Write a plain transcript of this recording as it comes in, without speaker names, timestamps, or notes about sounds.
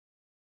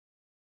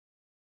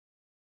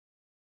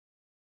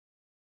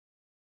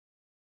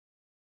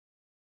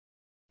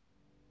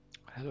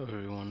Hello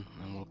everyone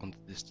and welcome to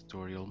this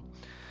tutorial,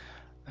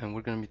 and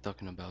we're going to be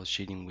talking about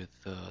shading with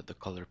the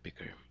color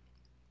picker.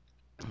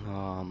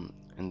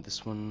 In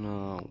this one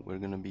we're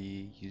going to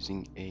be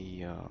using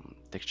a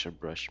texture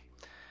brush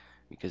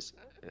because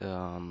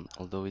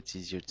although it's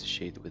easier to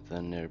shade with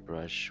an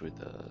airbrush, with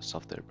a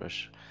soft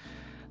airbrush,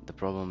 the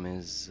problem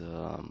is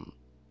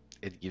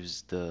it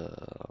gives the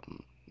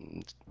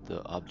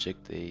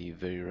object a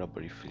very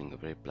rubbery feeling, a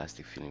very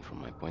plastic feeling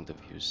from my point of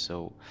view.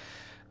 So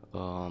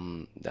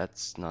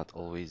that's not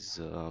always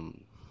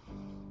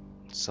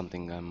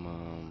something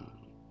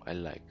I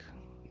like,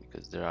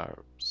 because there are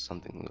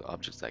something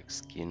objects like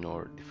skin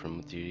or different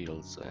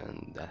materials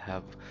and that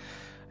have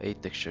a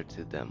texture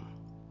to them.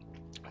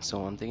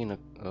 So I'm taking a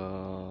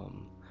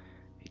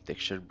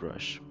textured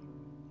brush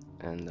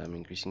and I'm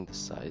increasing the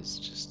size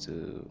just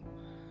to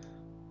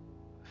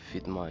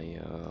fit my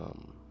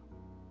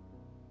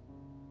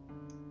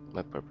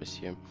purpose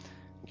here.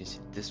 You can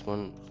see this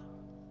one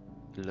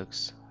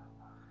looks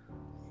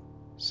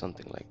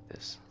something like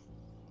this.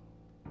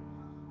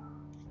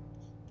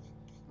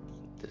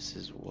 This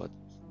is what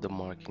the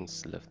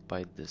markings left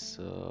by this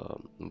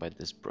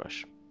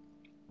brush.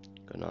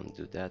 Gonna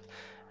undo that,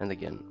 and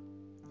again,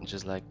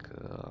 just like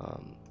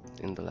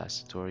in the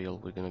last tutorial,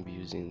 we're gonna be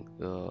using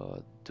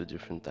two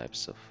different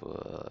types of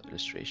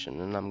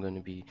illustration, and I'm gonna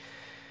be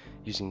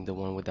using the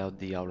one without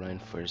the outline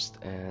first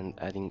and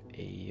adding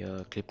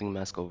a clipping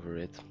mask over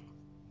it.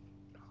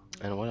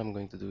 And what I'm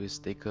going to do is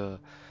take a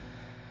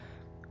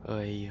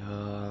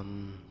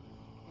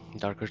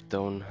darker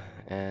tone,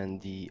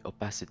 and the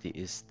opacity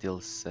is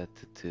still set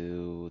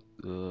to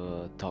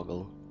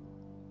toggle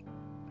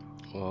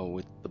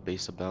with the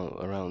base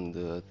about around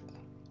the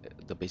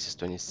base is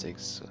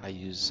 26. I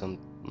use some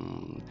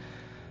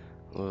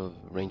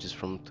ranges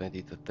from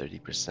 20 to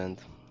 30%,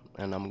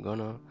 and I'm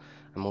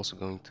also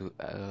going to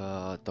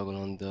toggle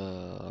on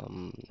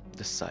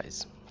the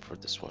size for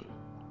this one.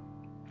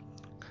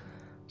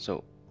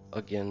 So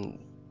again,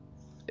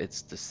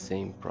 it's the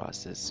same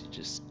process. You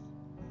just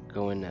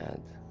go and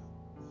add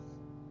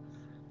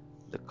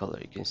the color.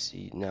 You can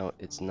see now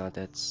it's not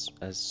as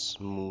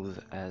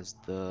smooth as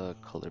the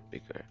color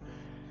picker.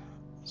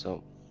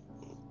 So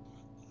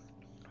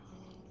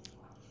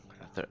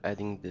after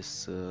adding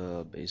this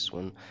base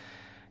one,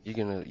 you're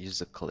gonna use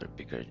the color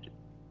picker.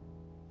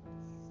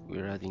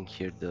 We're adding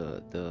here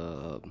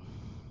the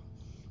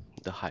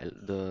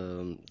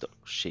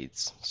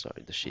shades,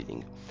 sorry, the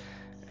shading,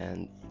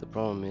 and the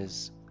problem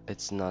is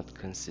it's not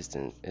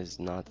consistent, is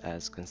not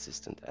as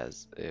consistent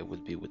as it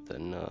would be with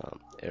an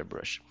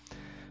airbrush.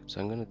 So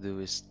I'm gonna do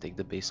is take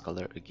the base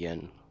color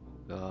again.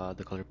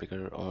 The color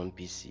picker on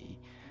PC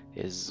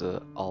is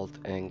Alt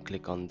and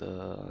click on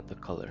the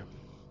color,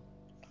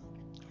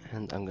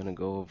 and I'm gonna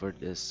go over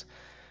this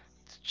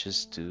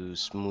just to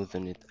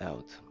smoothen it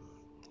out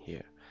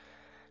here.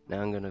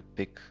 Now I'm gonna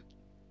pick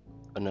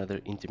another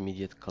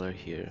intermediate color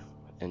here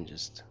and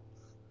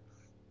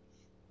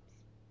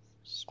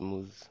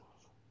smooth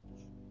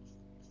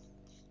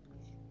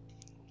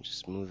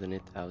just smoothen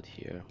it out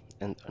here,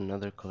 and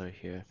another color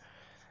here.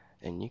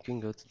 And you can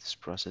go to this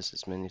process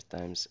as many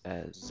times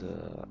as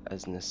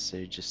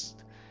necessary,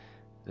 just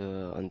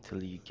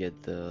until you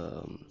get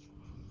the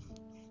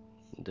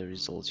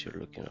results you're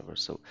looking over.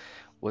 So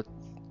what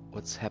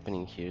what's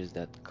happening here is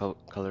that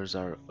colors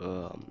are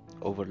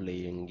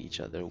overlaying each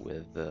other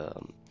with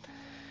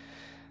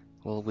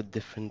with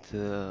different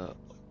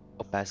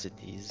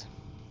opacities,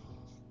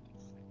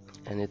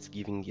 and it's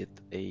giving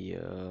it a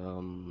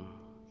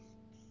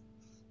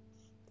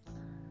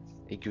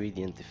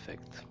gradient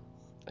effect.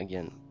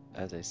 Again,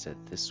 as I said,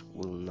 this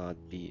will not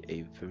be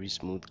a very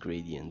smooth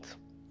gradient,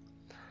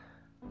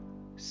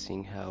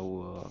 seeing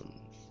how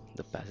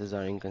the passes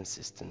are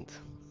inconsistent,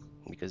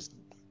 because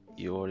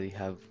you already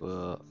have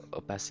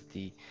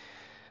opacity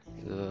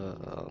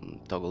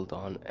toggled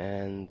on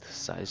and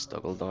size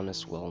toggled on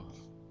as well.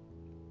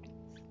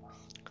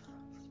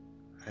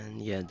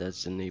 And yeah,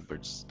 that's the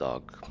neighbor's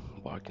dog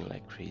barking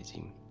like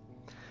crazy.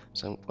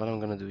 So what I'm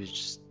gonna do is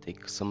just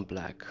take some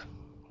black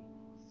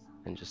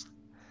and just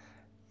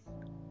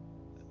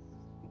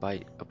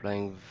by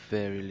applying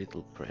very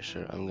little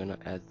pressure, I'm gonna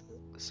add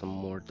some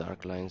more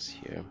dark lines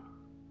here,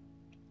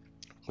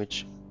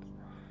 which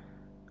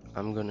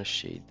I'm gonna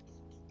shade.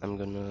 I'm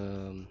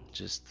gonna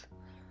just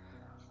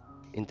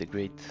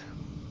integrate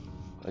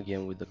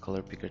again with the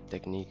color picker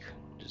technique.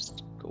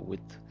 Just go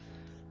with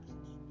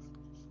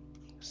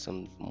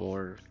some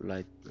more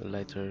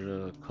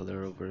lighter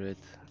color over it,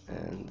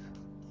 and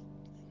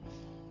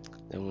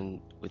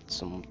then with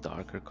some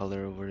darker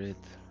color over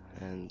it,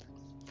 and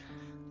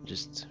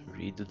just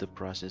redo the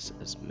process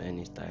as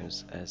many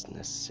times as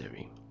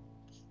necessary.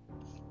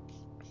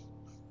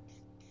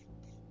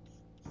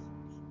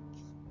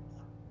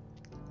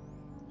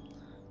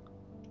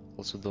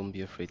 Also, don't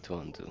be afraid to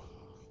undo.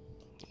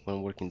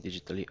 When working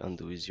digitally,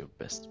 undo is your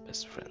best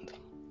friend.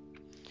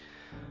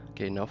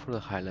 Okay, now for the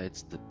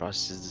highlights, the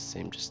process is the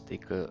same. Just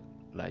take a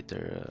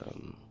lighter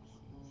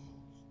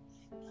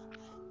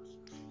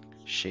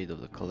shade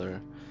of the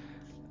color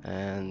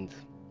and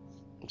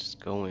just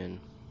go in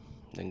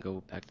Then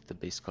go back to the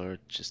base color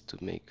just to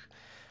make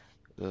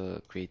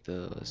create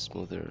a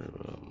smoother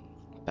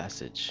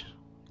passage,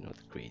 the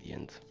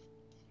gradient.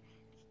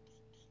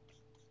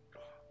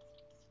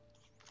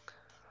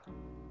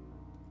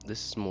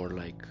 This is more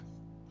like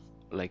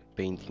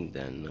painting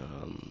than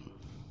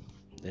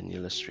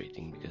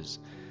illustrating, because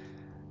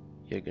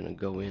you're gonna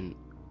go in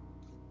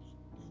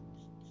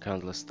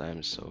countless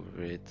times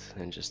over it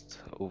and just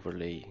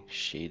overlay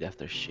shade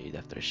after shade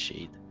after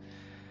shade.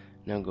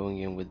 Now going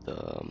in with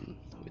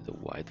the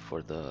white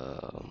for the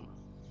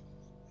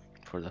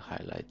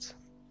highlights.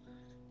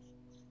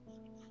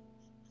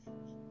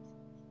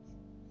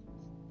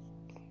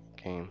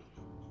 Okay,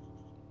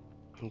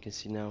 you can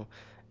see now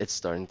it's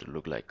starting to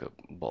look like a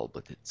ball,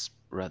 but it's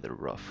rather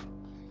rough.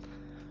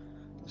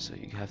 So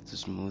you have to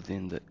smooth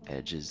in the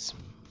edges.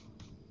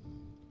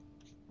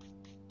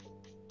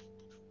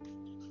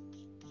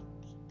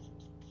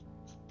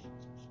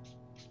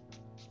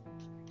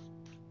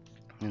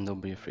 And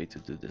don't be afraid to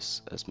do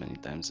this as many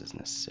times as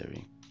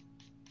necessary.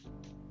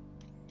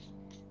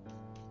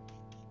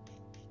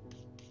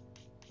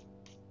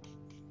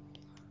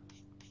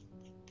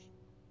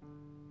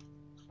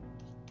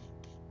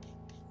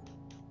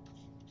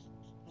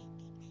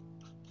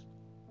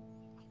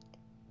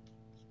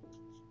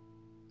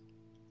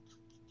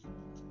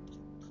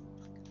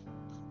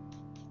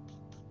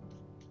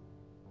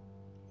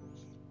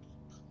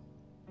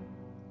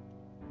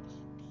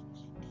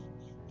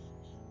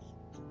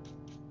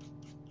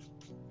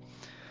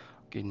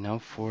 Okay, now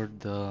for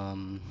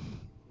the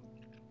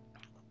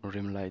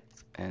rim light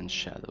and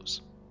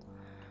shadows.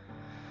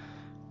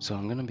 So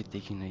I'm gonna be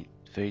taking a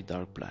very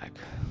dark black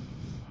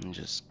and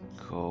just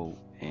go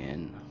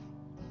in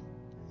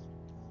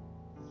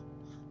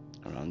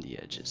around the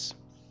edges.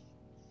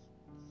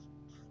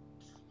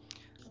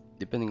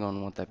 Depending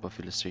on what type of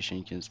illustration,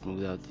 you can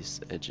smooth out these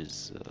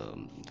edges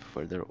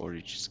further, or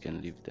you just can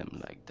leave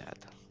them like that.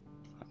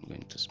 I'm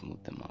going to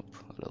smooth them up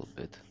a little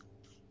bit,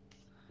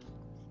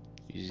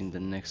 using the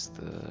next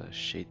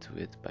shade to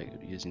it. By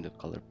using the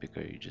color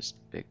picker, you just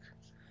pick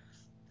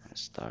and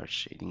start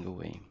shading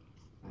away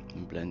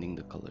and blending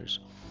the colors.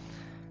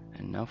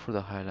 And now for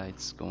the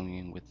highlights, going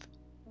in with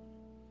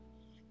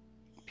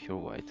pure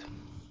white.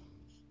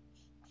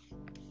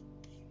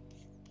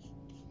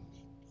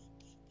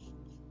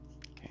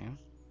 Okay,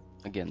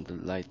 again, the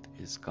light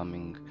is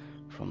coming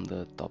from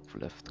the top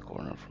left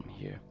corner from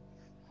here,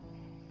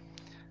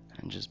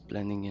 and just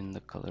blending in the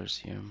colors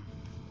here.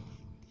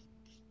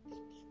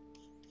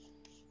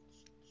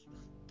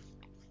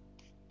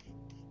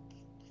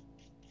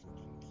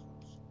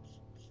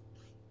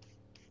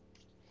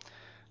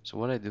 So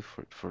what I do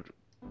for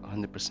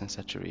 100%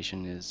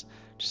 saturation is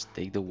just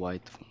take the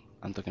white.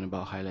 I'm talking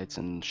about highlights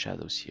and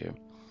shadows here.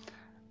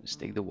 Just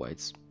take the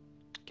whites,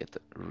 get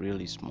a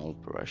really small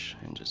brush,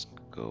 and just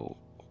go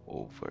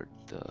over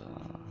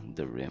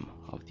the rim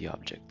of the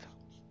object.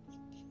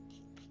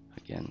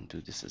 Again,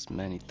 do this as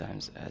many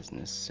times as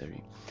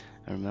necessary.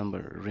 And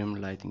remember, rim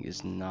lighting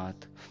is not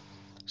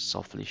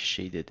softly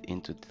shaded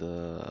into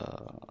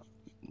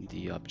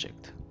the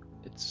object.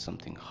 It's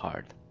something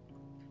hard.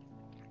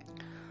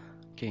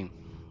 Okay,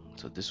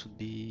 so this would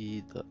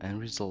be the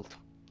end result.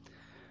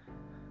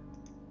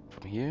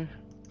 From here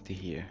to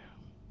here,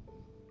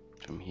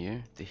 from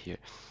here to here.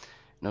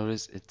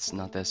 Notice it's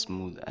not as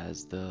smooth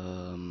as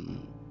the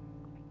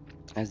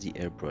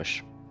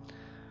airbrush,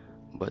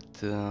 but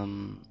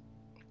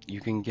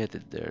you can get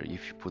it there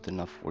if you put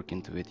enough work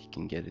into it. You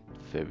can get it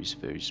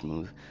very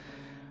smooth.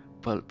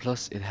 But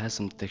plus, it has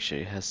some texture.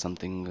 It has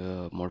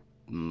something more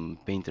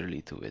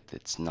painterly to it.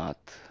 It's not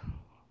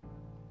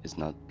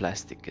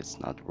plastic. It's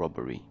not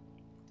rubbery.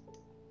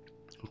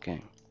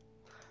 Okay,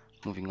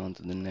 moving on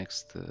to the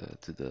next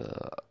to the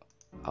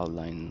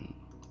outline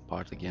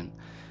part again.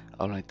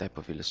 Outline type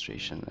of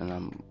illustration, and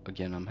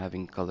I'm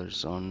having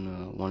colors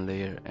on one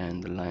layer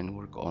and the line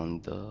work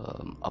on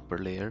the upper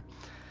layer.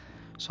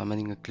 So I'm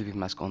adding a clipping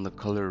mask on the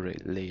color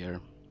layer,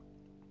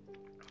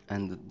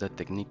 and the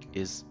technique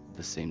is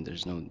the same.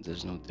 There's no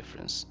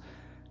difference.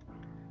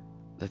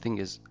 The thing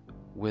is,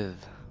 with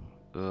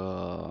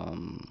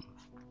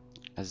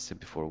as I said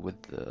before,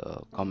 with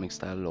the comic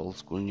style, old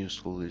school, new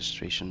school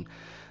illustration,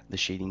 the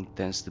shading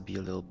tends to be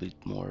a little bit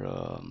more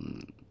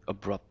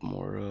abrupt,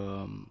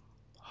 more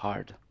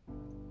hard.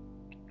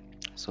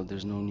 So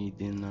there's no need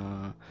in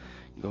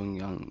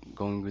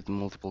going with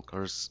multiple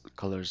colors,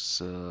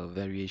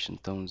 variation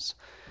tones.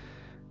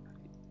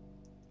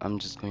 I'm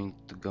just going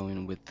to go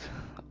in with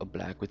a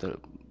black with a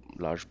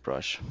large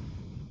brush,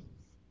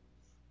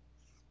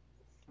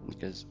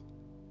 because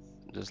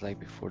just like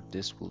before,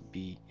 this will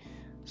be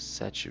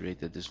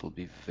saturated. This will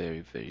be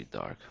very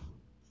dark.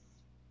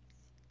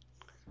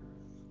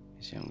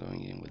 You see, I'm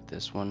going in with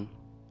this one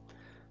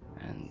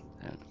and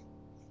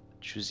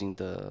choosing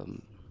a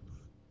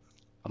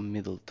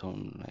middle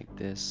tone like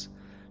this,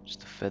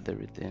 just to feather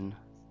it in.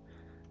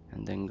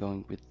 And then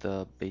going with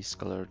the base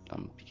color,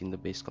 I'm picking the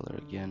base color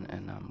again,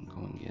 and I'm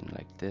going in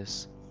like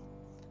this.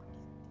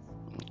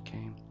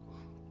 Okay,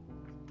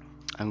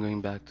 I'm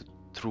going back to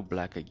true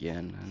black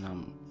again, and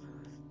I'm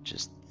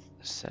just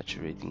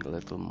saturating a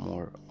little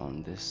more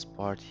on this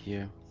part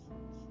here,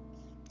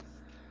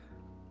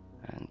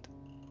 and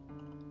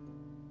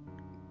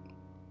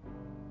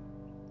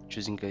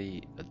choosing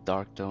a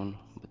dark tone,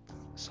 but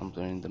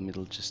somewhere in the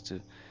middle, just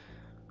to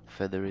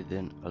feather it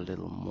in a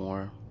little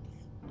more.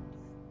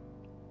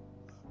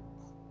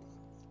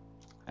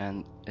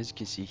 And as you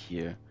can see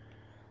here,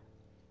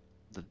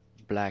 the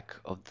black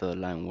of the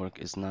line work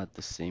is not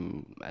the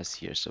same as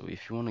here. So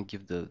if you want to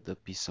give the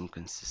piece some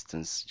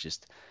consistency,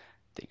 just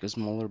take a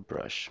smaller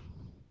brush,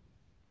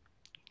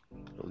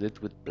 load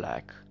it with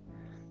black,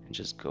 and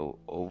just go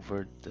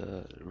over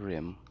the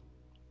rim,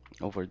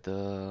 over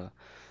the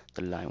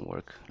line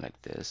work like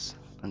this,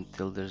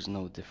 until there's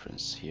no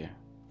difference here.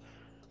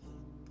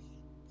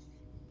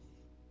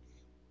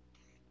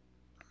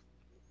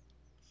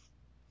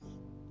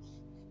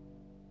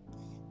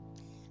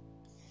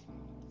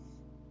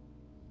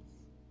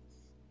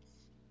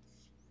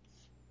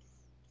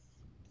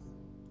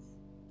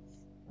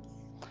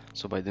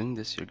 So by doing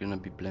this, you're gonna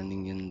be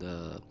blending in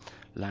the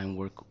line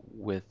work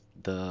with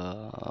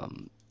the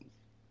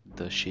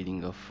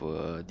shading of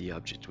the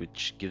object,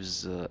 which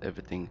gives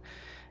everything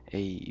a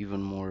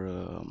even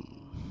more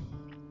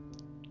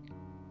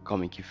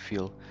comic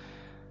feel.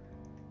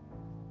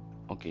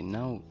 Okay,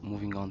 now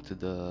moving on to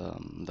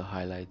the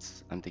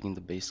highlights. I'm taking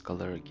the base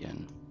color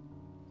again,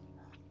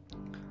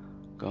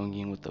 going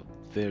in with a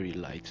very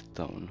light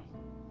tone,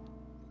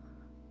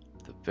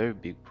 the very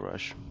big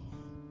brush,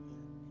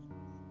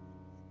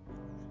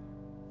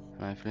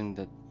 and I'm feeling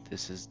that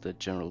this is the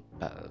general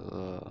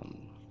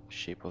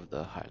shape of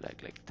the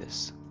highlight, like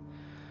this.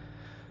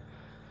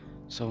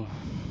 So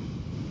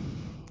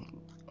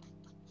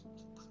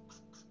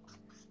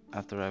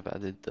after I've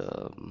added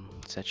the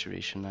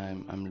saturation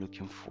I'm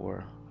looking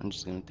for, I'm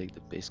just gonna take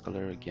the base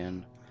color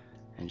again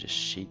and just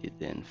shade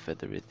it in,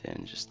 feather it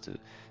in, just to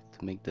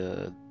make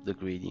the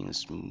gradient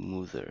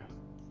smoother.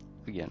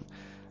 Again,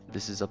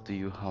 this is up to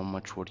you how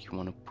much work you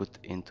want to put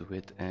into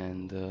it,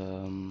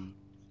 and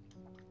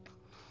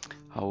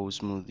how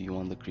smooth you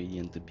want the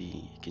gradient to be.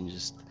 You can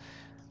just,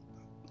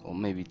 or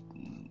maybe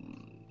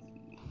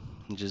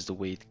just the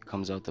way it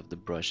comes out of the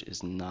brush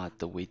is not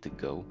the way to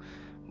go,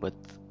 but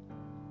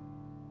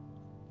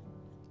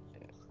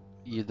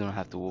you don't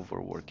have to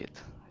overwork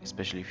it,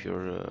 especially if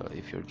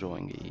you're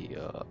drawing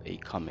a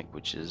comic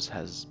which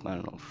has, I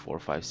don't know, 4,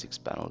 5, 6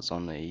 panels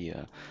on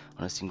a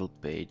single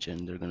page,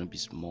 and they're gonna be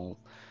small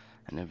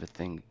and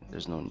everything.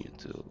 There's no need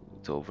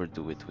to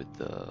overdo it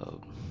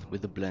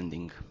with the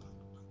blending.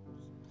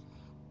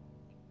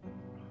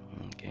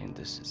 Okay, and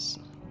this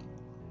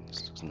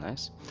looks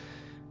nice.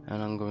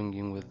 And I'm going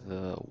in with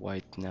the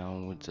white now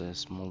with a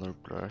smaller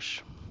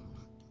brush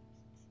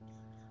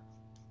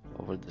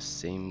over the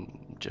same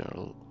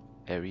general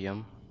area.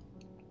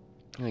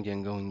 And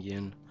again, going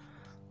in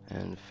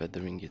and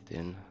feathering it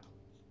in.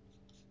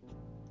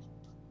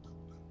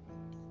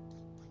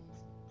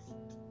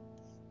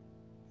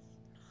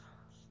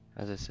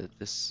 As I said,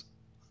 this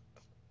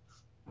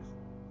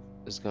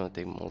is gonna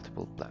take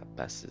multiple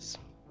passes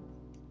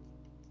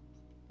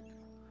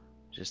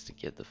just to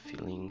get the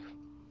feeling.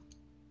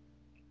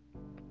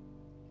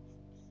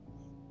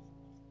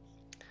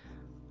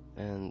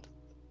 And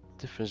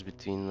difference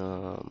between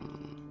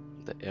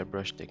the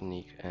airbrush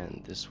technique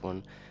and this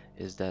one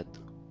is that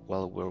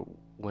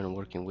when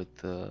working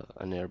with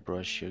an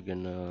airbrush,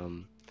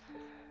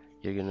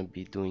 you're gonna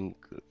be doing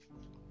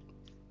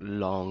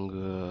long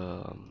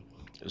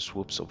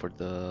swoops over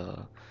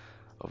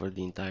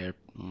the entire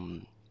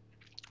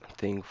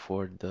thing.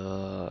 For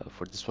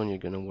this one, you're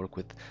gonna work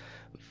with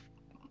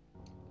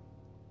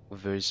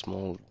very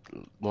small,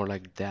 more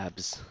like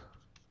dabs,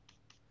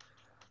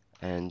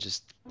 and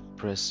just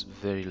press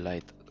very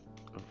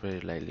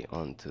lightly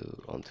onto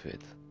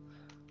it.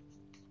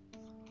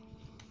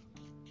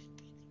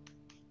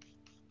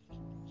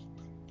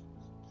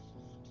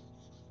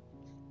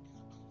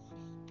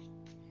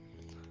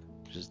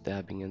 Just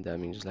dabbing and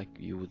dabbing, just like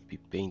you would be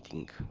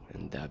painting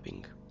and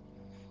dabbing.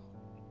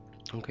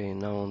 Okay,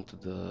 now onto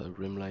the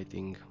rim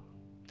lighting.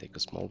 Take a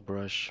small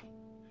brush.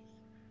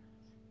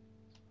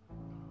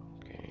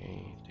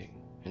 Okay,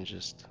 and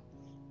just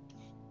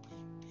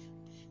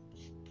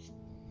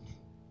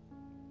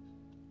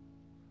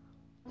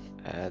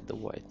add the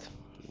white.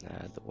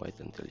 Add the white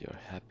until you're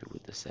happy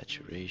with the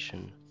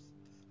saturation.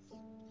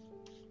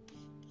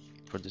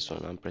 For this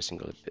one, I'm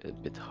pressing a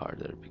bit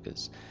harder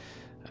because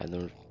I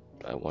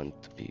want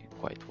it to be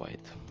quite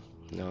white.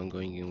 Now I'm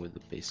going in with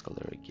the base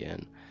color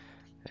again,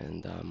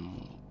 and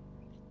I'm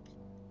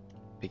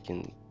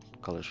picking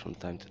colors from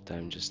time to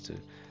time just to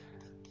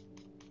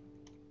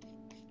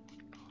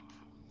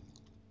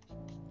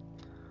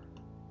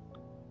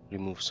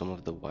remove some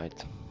of the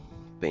white,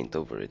 paint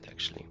over it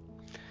actually.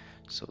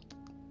 So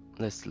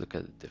let's look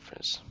at the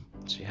difference.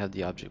 So you have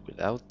the object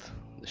without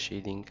the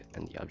shading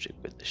and the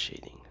object with the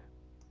shading.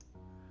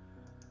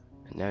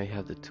 And now you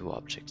have the two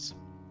objects.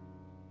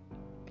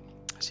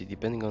 See,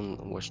 depending on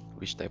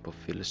which type of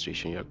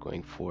illustration you're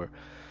going for,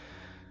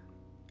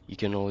 You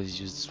can always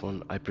use this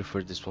one. I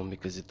prefer this one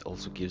because it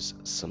also gives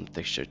some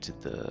texture to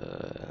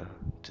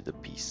the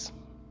piece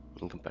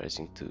in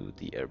comparison to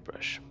the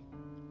airbrush.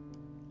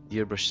 The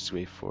airbrush is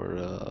great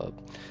for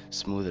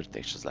smoother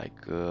textures like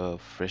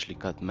freshly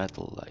cut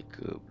metal, like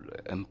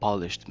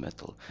unpolished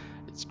metal.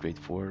 It's great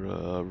for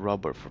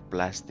rubber, for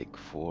plastic,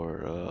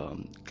 for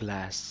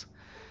glass.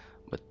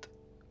 But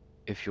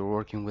if you're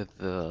working with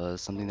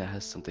something that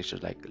has some texture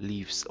like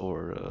leaves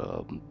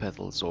or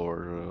petals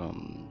or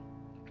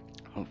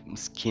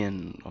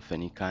skin of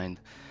any kind,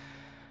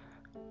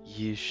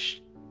 you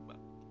sh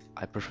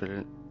I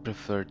prefer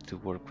to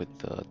work with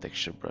the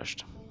texture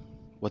brushed,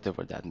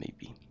 whatever that may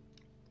be.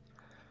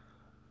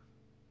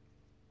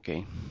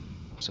 Okay,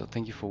 so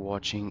thank you for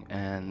watching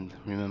and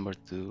remember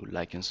to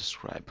like and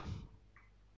subscribe.